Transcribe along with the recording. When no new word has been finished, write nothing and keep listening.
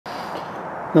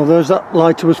Now there's that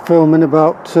light I was filming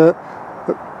about at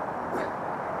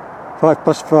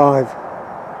 5:05.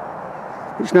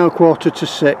 It's now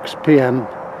 6:15 PM. You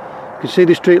can see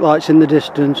the street lights in the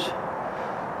distance.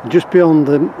 And just beyond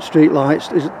the street lights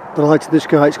is the light in the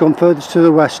sky. It's gone furthest to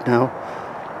the west now.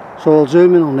 So I'll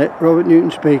zoom in on it. Robert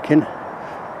Newton speaking.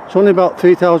 It's only about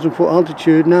 3,000 foot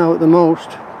altitude now at the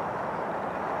most.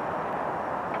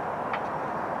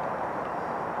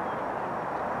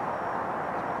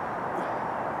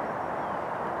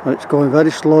 And it's going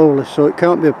very slowly, so it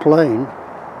can't be a plane.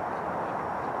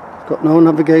 It's got no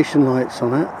navigation lights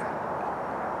on it.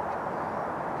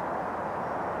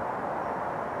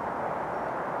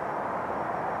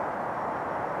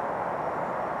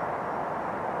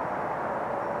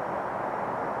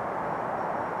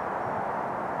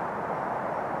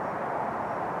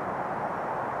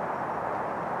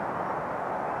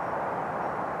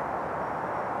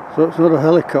 So it's not a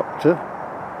helicopter.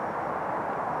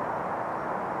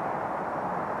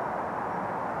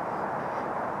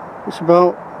 It's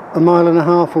about 1.5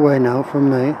 miles away now from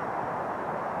me.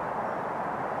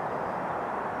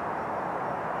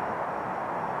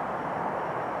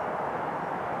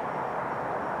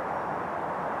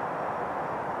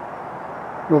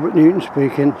 Robert Newton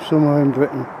speaking, somewhere in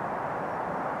Britain.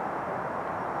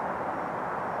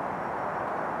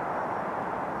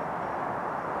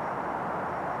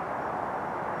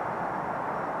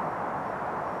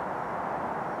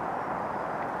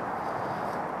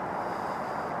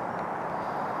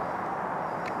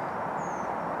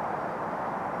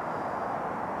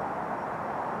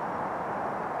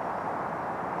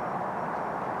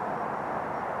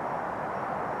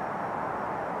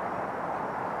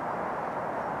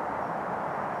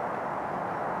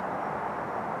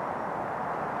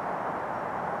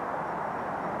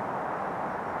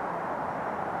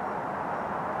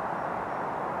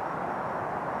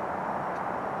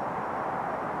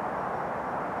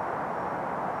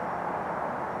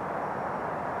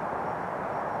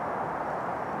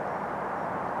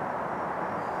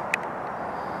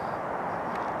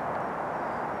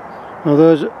 Now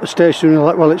there's a stationary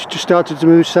light. Well, it's just started to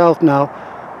move south now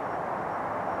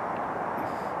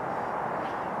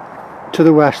to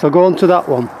the west. I'll go on to that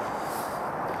one.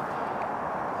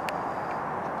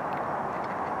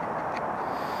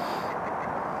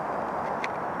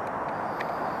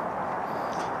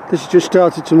 This has just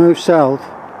started to move south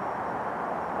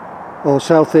or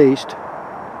southeast.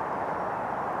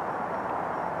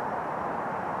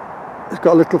 It's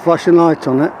got a little flashing light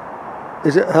on it.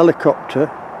 Is it a helicopter?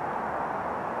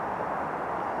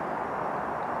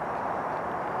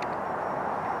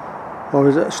 Or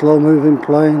is it a slow moving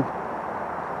plane?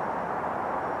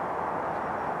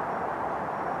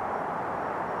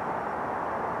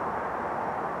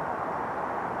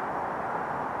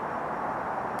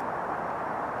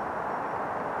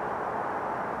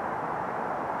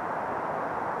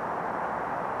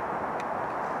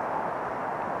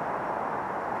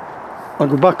 I'll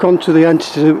go back onto the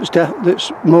entity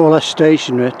that's more or less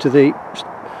stationary to the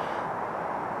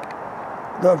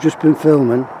that I've just been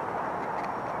filming.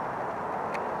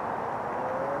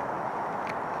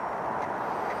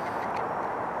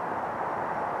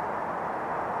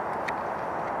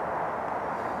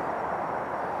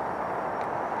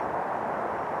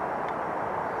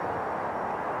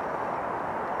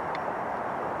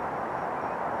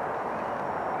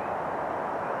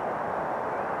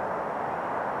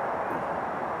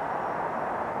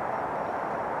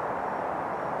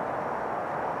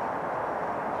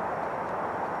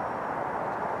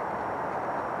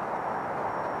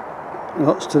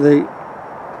 That's to the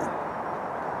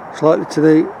slightly to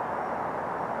the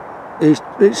east.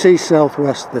 It's east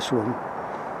southwest. This one.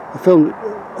 I filmed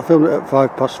it at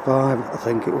 5:05, I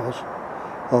think it was,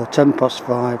 or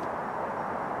 5:10.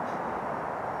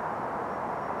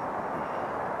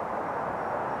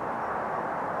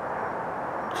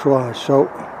 Twice. So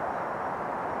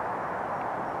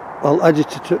I'll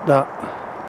edit it at that.